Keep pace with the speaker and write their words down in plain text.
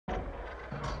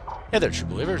Hey there, true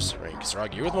believers. Rank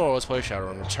here with more Let's Play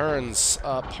Shadowrun returns.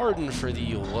 Pardon for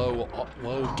the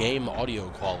low game audio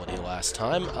quality last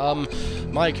time.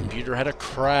 My computer had a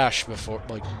crash before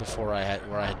I had to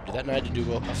do that, and I had to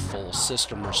do a full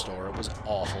system restore. It was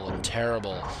awful and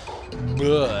terrible,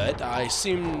 but I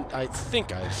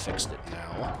think I fixed it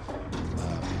now.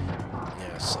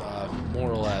 Yes,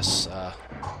 more or less. Can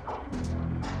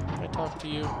I talk to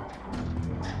you?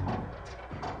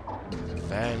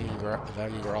 Van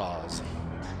Graz.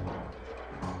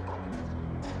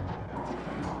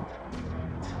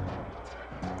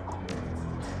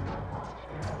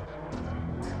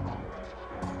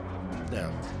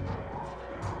 No.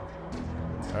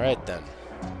 Alright then.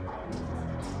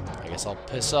 I guess I'll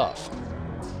piss off.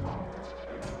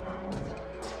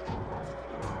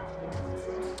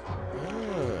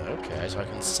 Okay, so I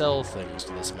can sell things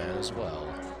to this man as well.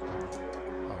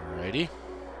 Alrighty.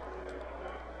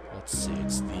 Let's see,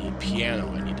 it's the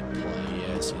piano I need to play.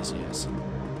 Yes. Well,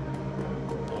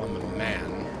 I'm a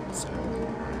man, so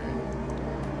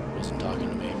he wasn't talking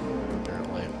to me,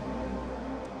 apparently.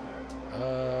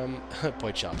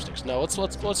 Play chopsticks. No, let's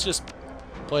just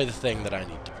play the thing that I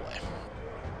need to play.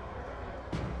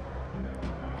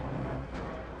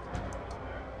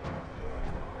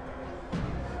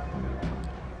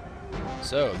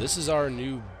 So, this is our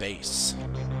new base.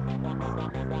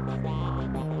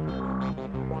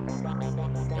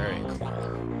 Very cool.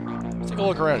 Let's take a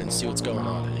look around and see what's going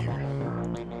on in here.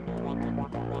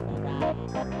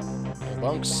 No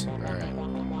bunks? Alright.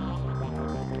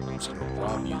 I'm just gonna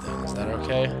rob you then. Is that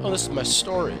okay? Oh, this is my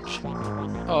storage.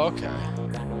 Oh, okay.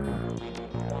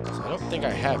 So I don't think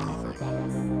I have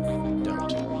anything.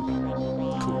 Don't.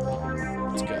 Cool.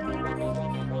 Let's go.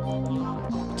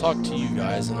 I'll talk to you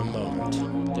guys in a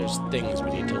moment. There's things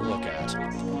we need to look at.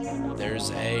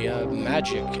 There's a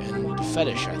magic and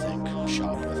fetish, I think,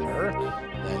 shop with her.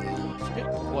 Then, I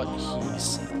forget what he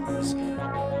sells.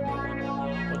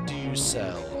 What do you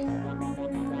sell?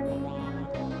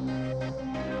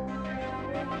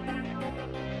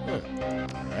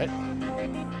 Alright.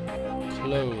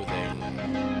 Clothing.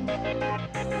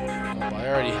 Well, I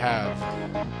already have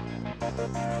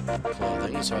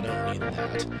clothing, so I don't need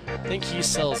that. I think he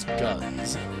sells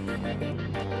guns.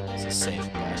 It's a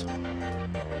safe bet.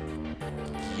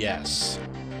 Yes.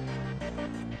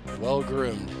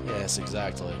 Well-groomed. Yes,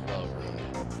 exactly. Well-groomed.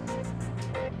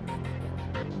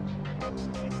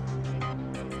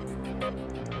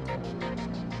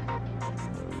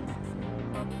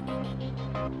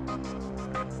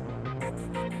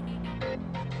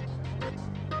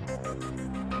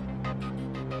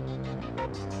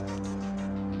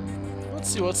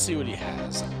 Let's see what he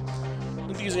has. I don't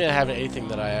think he's gonna have anything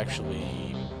that I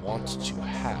actually want to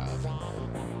have.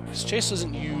 Because Chase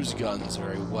doesn't use guns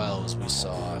very well, as we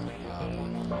saw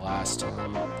last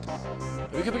time.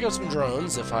 We could pick up some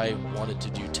drones if I wanted to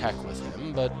do tech with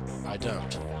him, but I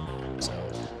don't. So,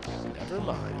 never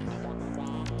mind.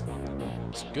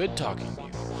 It's good talking to you.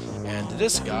 And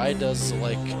this guy does,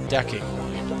 like,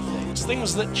 decking-related things.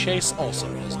 Things that Chase also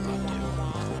does not do.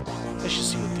 Let's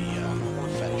just see what the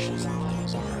fetishes and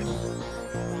things are.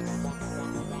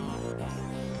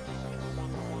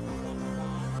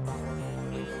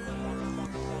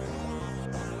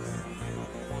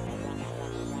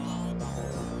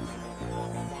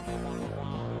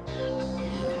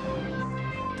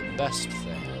 Best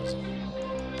things.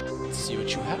 Let's see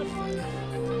what you have there.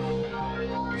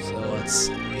 So let's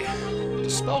see. The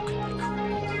spell could be cool.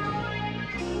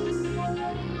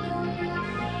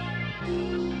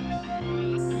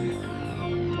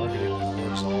 Targeting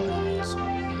rewards all enemies.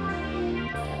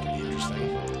 That could be interesting.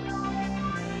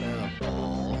 And a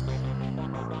ball.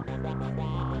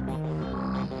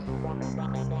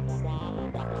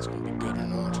 It's gonna be good or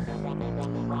not.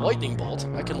 Lightning bolt.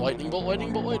 I can lightning bolt.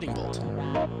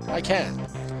 I can.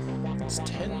 It's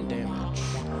 10 damage.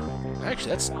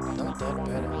 Actually, that's not that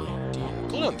bad of an idea.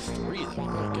 Cooldown 3, though. Oh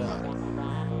my god.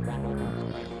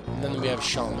 And then we have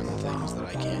shaman things that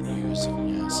I can't use.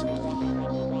 Yes.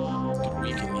 Could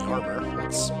weaken the armor.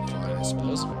 That's fine, I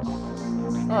suppose.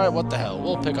 Alright, what the hell.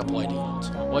 We'll pick up lightning bolt.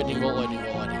 Lightning bolt.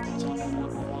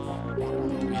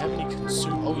 Do we have any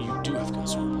Oh, you do have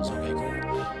consumables. Okay, cool.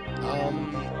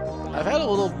 I've had a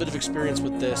little bit of experience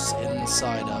with this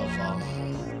inside of,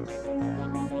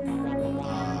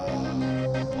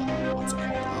 what's it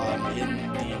called?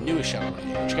 In the newest Shadowrun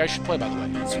game, which you guys should play, by the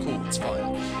way. It's cool, it's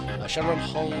fun. Shadowrun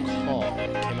Hong Kong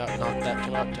came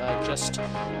out just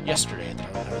yesterday at the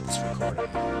time of this recording.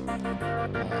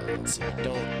 Let's see, I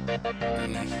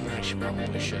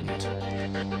probably shouldn't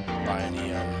buy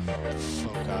any,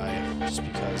 foci, just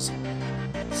because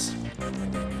it's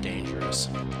dangerous.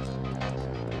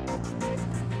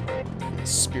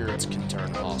 spirits can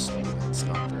turn hostile. It's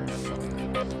not very fun.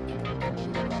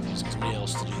 I'm using somebody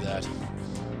else to do that.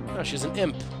 Oh, she's an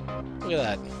imp. Look at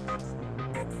that.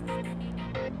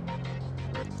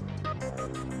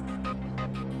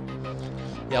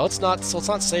 Yeah, let's not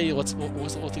say we'll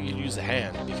use a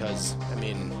hand, because I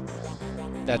mean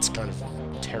that's kind of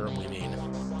terribly mean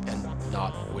and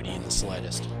not witty in the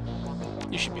slightest.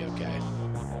 You should be okay.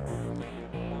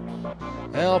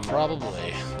 Well,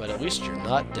 probably, but at least you're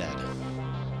not dead.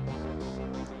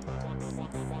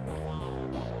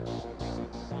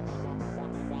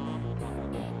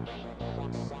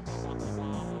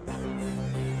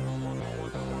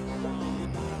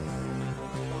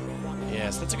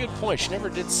 Yes, that's a good point. She never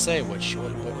did say what she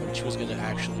was going to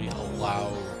actually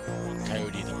allow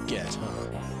Coyote to get, huh?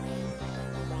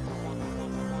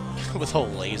 With a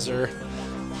laser?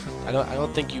 I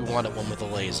don't think you wanted one with a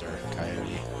laser,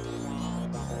 Coyote.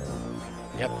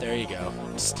 Yep, there you go.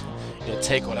 Just, you'll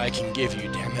take what I can give you,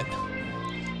 damn it.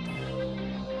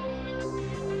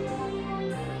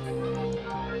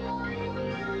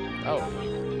 Oh,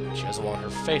 she doesn't want her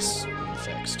face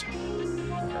fixed.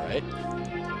 Alright.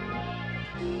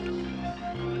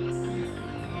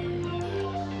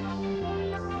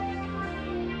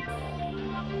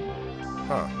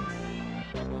 Huh.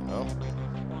 Well,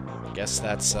 I guess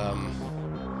that's, a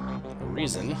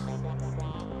reason.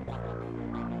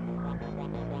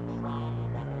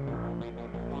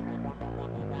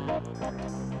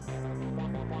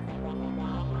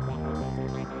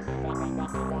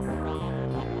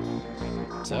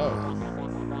 So,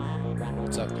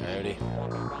 what's up, Coyote?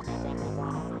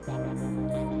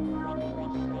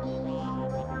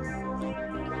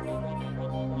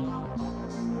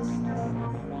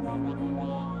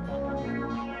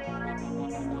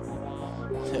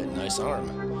 Nice arm.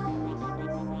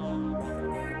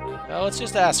 Now, let's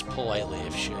just ask politely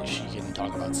if she can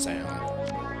talk about Sam.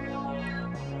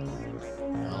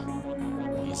 Well,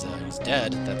 he's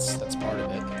dead. That's part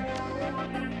of it.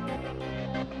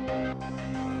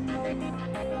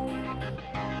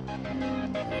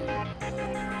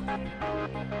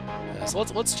 Yeah, so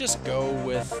let's just go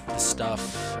with the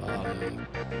stuff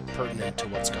pertinent to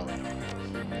what's going on.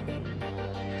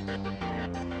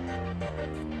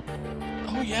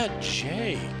 Oh yeah,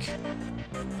 Jake.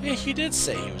 Yeah, he did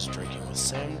say he was drinking with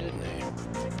Sam, didn't he?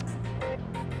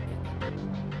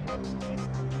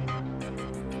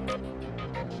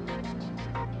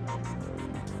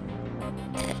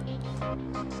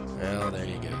 Well, there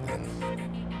you go then.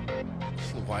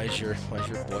 Why is your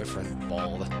boyfriend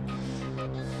bald?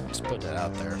 Just put that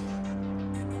out there.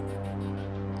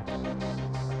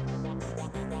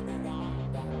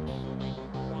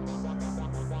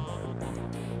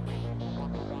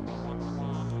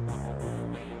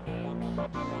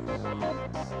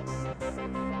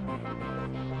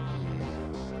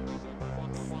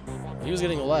 He was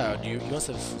getting loud. You must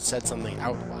have said something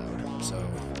out loud, so...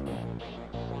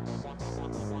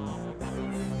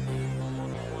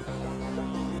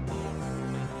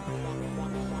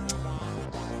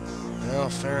 Well,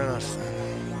 fair enough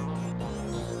then.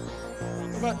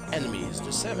 What about enemies?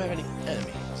 Does Sam have any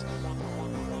enemies?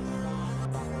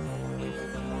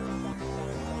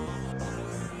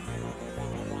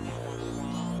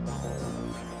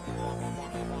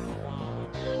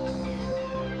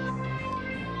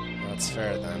 That's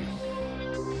fair then.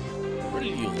 Where do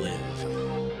you live?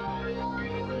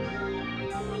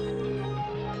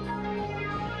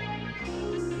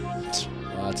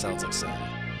 Well, that sounds like Sam.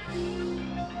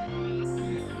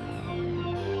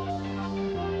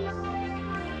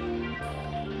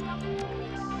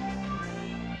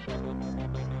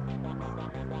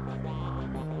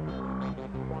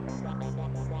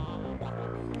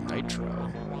 Nitro. I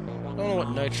don't know what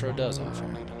nitro does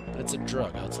offhand, but it's a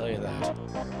drug, I'll tell you that.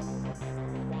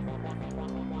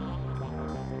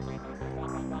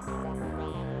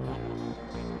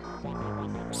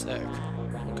 Sick.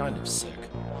 What kind of sick?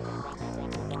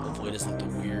 Hopefully it isn't the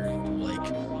weird,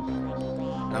 like...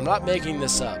 And I'm not making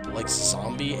this up, like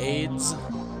zombie AIDS?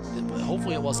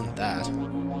 Hopefully it wasn't that.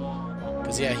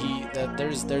 Because yeah,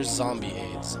 there's zombie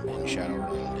AIDS in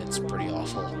Shadowrun. It's pretty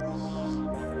awful.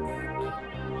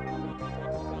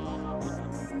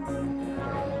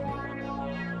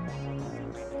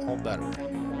 All better.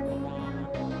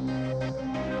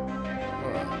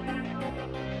 Huh.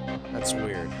 That's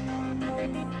weird.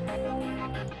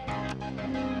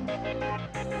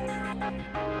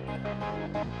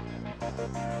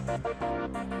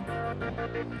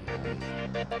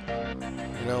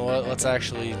 You know what? Let's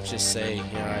actually just say,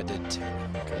 yeah, I did too,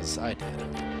 because I did.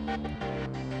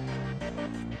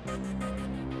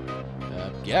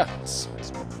 Yeah, that's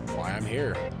why I'm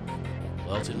here.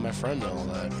 loyalty to my friend and all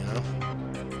that, you know?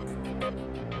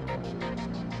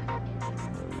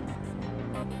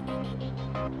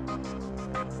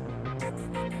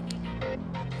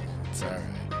 It's alright.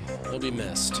 He'll be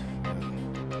missed.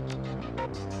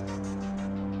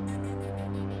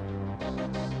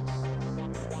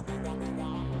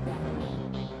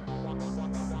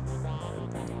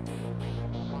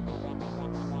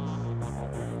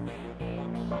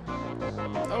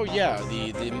 Oh yeah,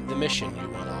 the mission you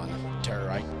went on,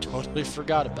 Terror. I totally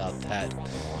forgot about that.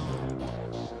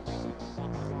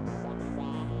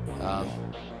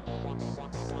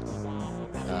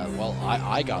 Well,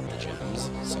 I got the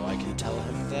gems, so I can tell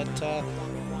him that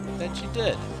you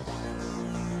did.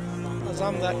 Because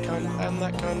I'm that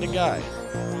kind of guy.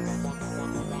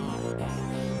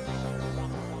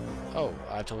 Oh,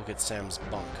 I have to look at Sam's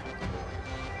bunk.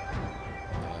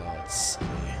 Let's see.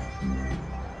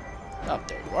 Oh,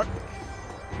 there you are.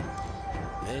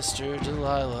 Mr.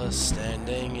 Delilah,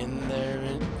 standing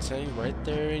right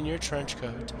there in your trench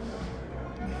coat.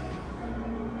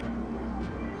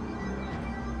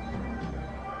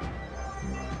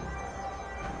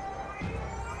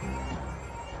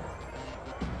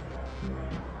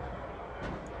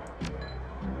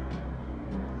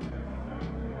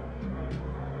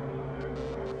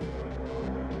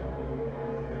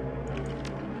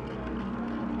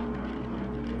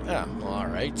 Yeah, well,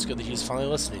 alright. It's good that he's finally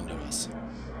listening to us.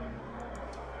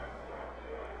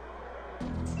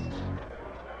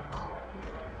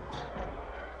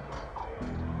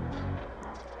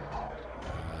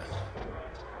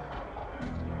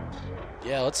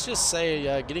 Yeah, let's just say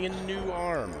getting a new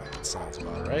arm sounds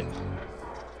about right.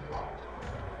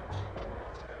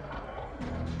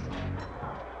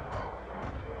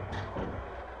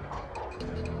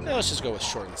 Yeah, let's just go with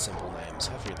short and simple names.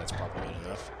 I figure that's probably good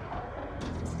enough.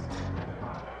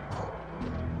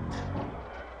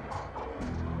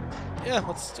 Yeah,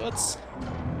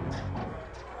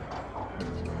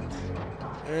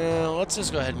 let's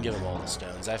just go ahead and give him all the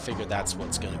stones. I figure that's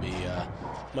what's going to be,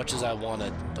 much as I want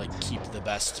to, like, keep the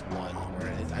best one,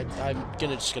 I'm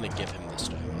just gonna give him the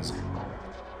stones.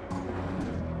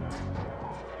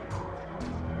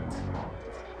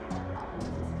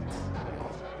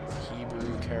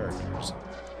 Hebrew characters.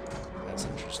 That's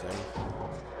interesting.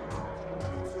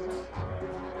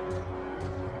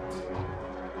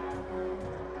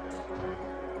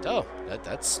 Oh,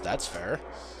 that's fair.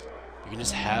 You can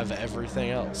just have everything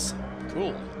else.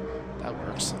 Cool. That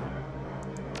works.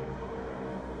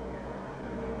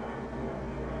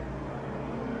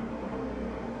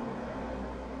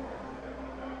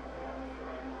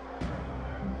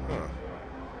 Huh.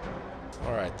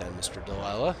 Alright then, Mr.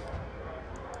 Delilah.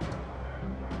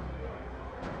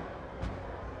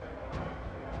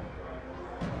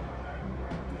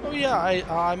 Oh yeah,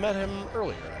 I met him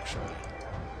earlier, actually.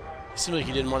 He seemed like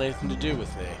he didn't want anything to do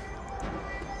with me.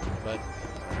 But,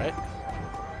 alright.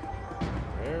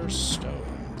 Rare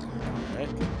stones. Alright.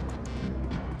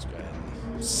 Let's go ahead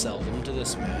and sell them to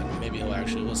this man. Maybe he'll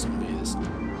actually listen to me this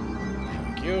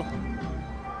time. Thank you.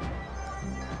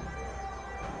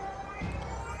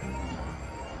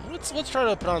 Let's try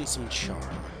to put on some charm.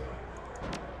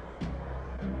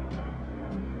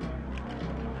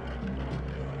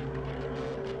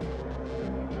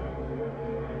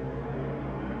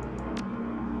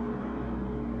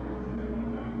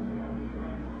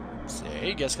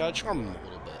 See, guess gotta charm him a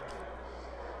little bit.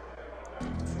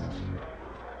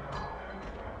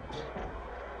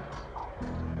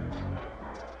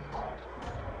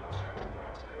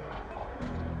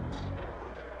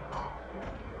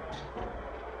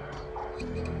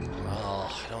 Oh,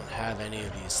 I don't have any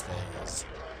of these things.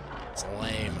 It's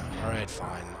lame. Alright,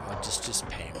 fine. I'll just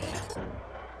pay me.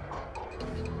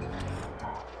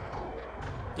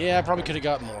 Yeah, I probably could have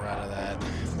got more out of that.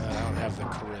 But I don't have the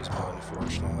charisma,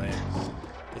 unfortunately.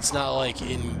 It's not like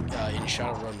in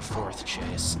Shadowrun 4th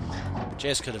Chase.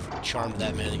 Chase could have charmed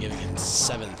that man and given him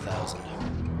 7,000.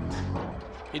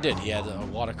 He did. He had a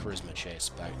lot of charisma, Chase,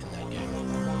 back in that game.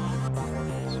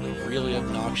 So really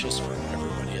obnoxious for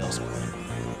everybody else.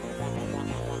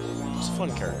 It's a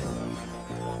fun character, though.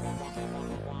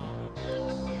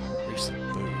 Here's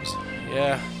some booze.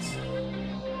 Yeah.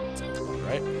 Sounds about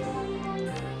right.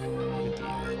 Look at the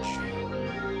image.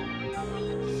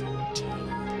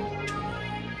 15.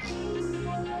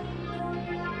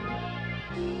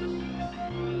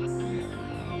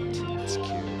 That's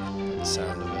cute. The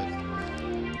sound of it.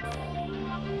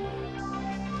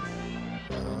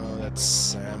 Oh, that's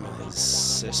Sam and his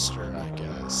sister, I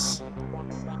guess.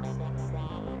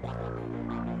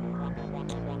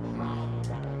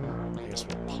 I guess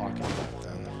we'll pocket that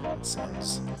then. That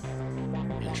sounds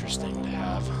interesting to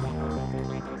have.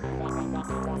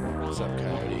 What's up,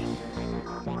 Coyote?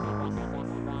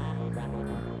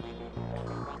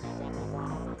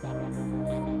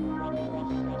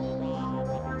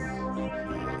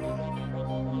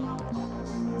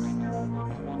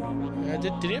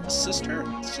 Did he have a sister?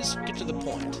 Let's just get to the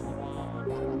point.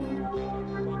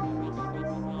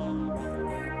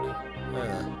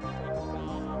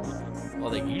 Well,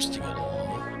 they used to get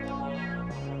along.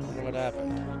 I wonder what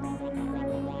happened.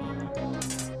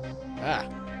 Ah.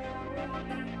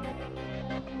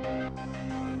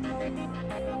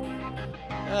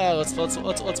 Let's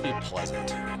be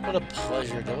pleasant. What a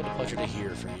pleasure to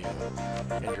hear from you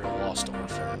and your lost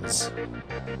orphans.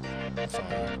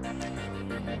 Fine.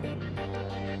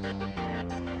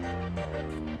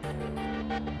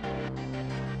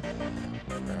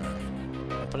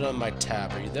 Put it on my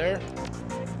tab. Are you there?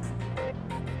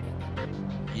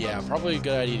 Yeah, probably a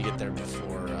good idea to get there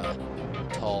before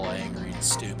Tall, Angry, and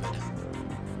Stupid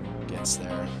gets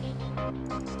there.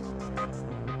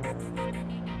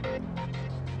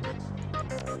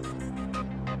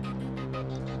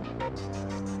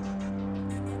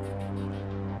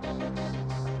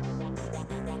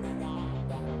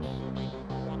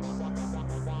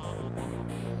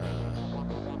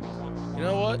 You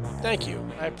know what? Thank you.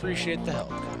 I appreciate the help.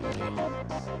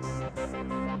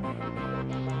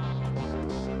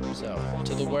 So,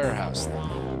 to the warehouse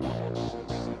then.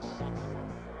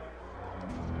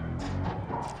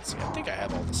 Let's see, I think I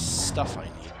have all the stuff I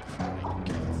need before I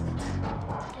go.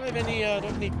 Do I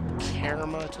have any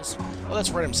karma to... Oh,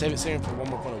 that's right, I'm saving for one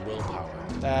more point of willpower.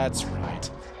 That's right.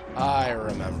 I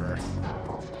remember.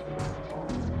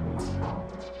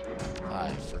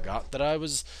 I forgot that I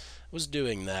was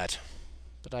doing that.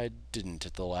 But I didn't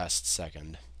at the last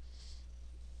second.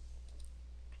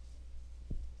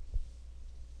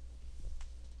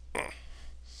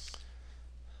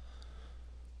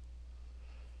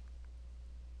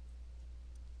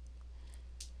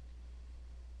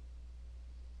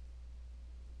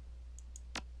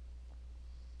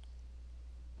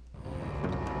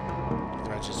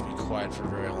 Can't just be quiet for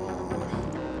very long.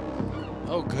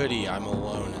 Oh goody, I'm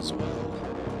alone as well.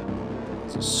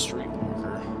 It's a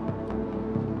streetwalker.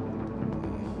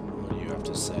 What do you have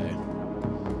to say?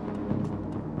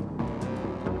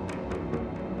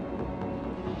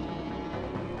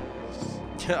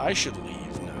 I should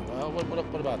leave. No. Well,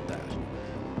 what about that?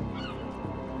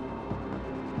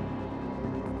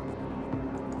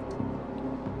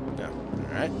 No.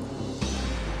 Alright.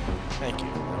 Thank you.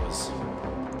 That was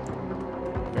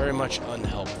very much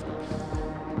unhelpful.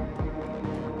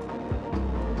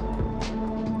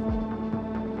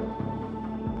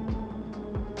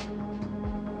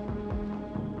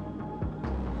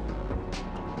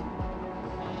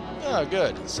 Oh,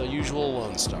 good. So usual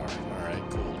Lone Star. Alright,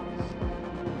 cool.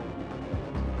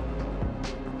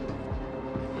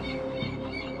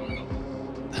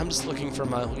 I'm just looking for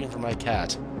my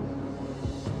cat.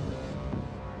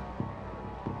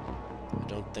 I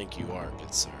don't think you are,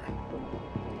 good sir.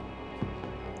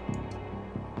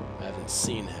 I haven't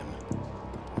seen him.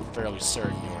 I'm fairly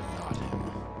certain you're not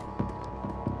him.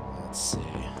 Let's see.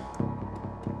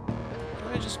 Can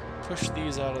I just push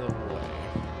these out of the way?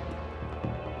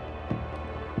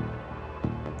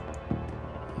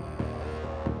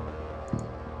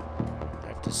 I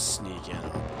have to sneak in,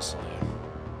 obviously.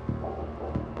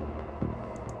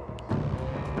 I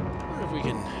wonder if we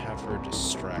can have her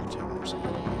distract him or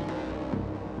something.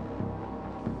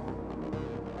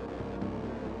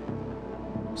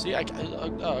 See, oh,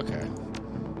 okay.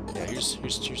 Yeah, here's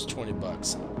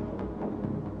 $20.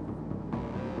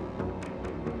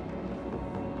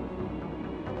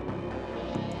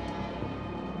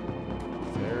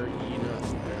 Fair enough,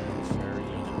 man. Fair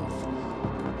enough.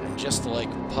 And just like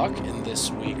Puck in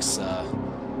this week's, oh.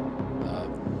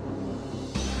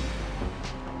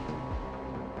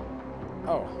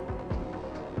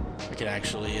 I can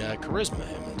actually, charisma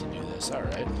him to do this.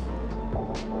 Alright.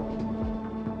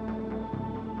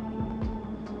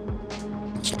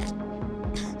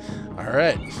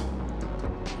 Alright.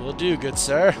 Will do, good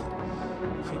sir.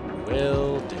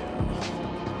 Will do.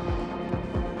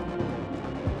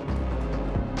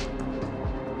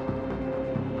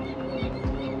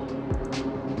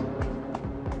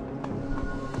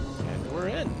 And we're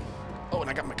in. Oh, and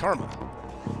I got my karma.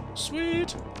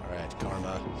 Sweet. Alright,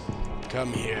 karma.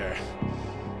 Come here.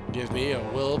 Give me a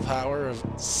willpower of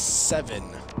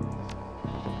 7.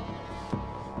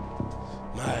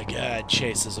 My god,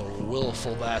 Chase is a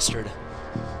willful bastard.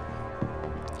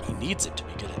 He needs it to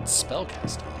be good at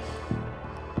spellcasting.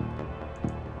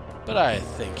 But I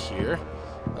think here,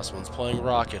 this one's playing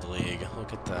Rocket League.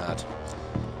 Look at that.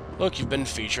 Look, you've been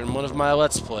featured in one of my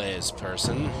Let's Plays,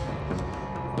 person.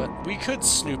 But we could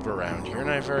snoop around here,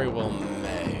 and I very well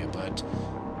may, but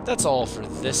that's all for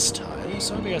this time.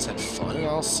 So I hope you guys had fun, and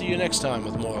I'll see you next time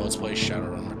with more Let's Play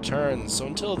Shadowrun Returns. So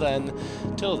until then,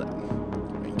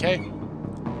 okay?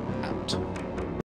 Out.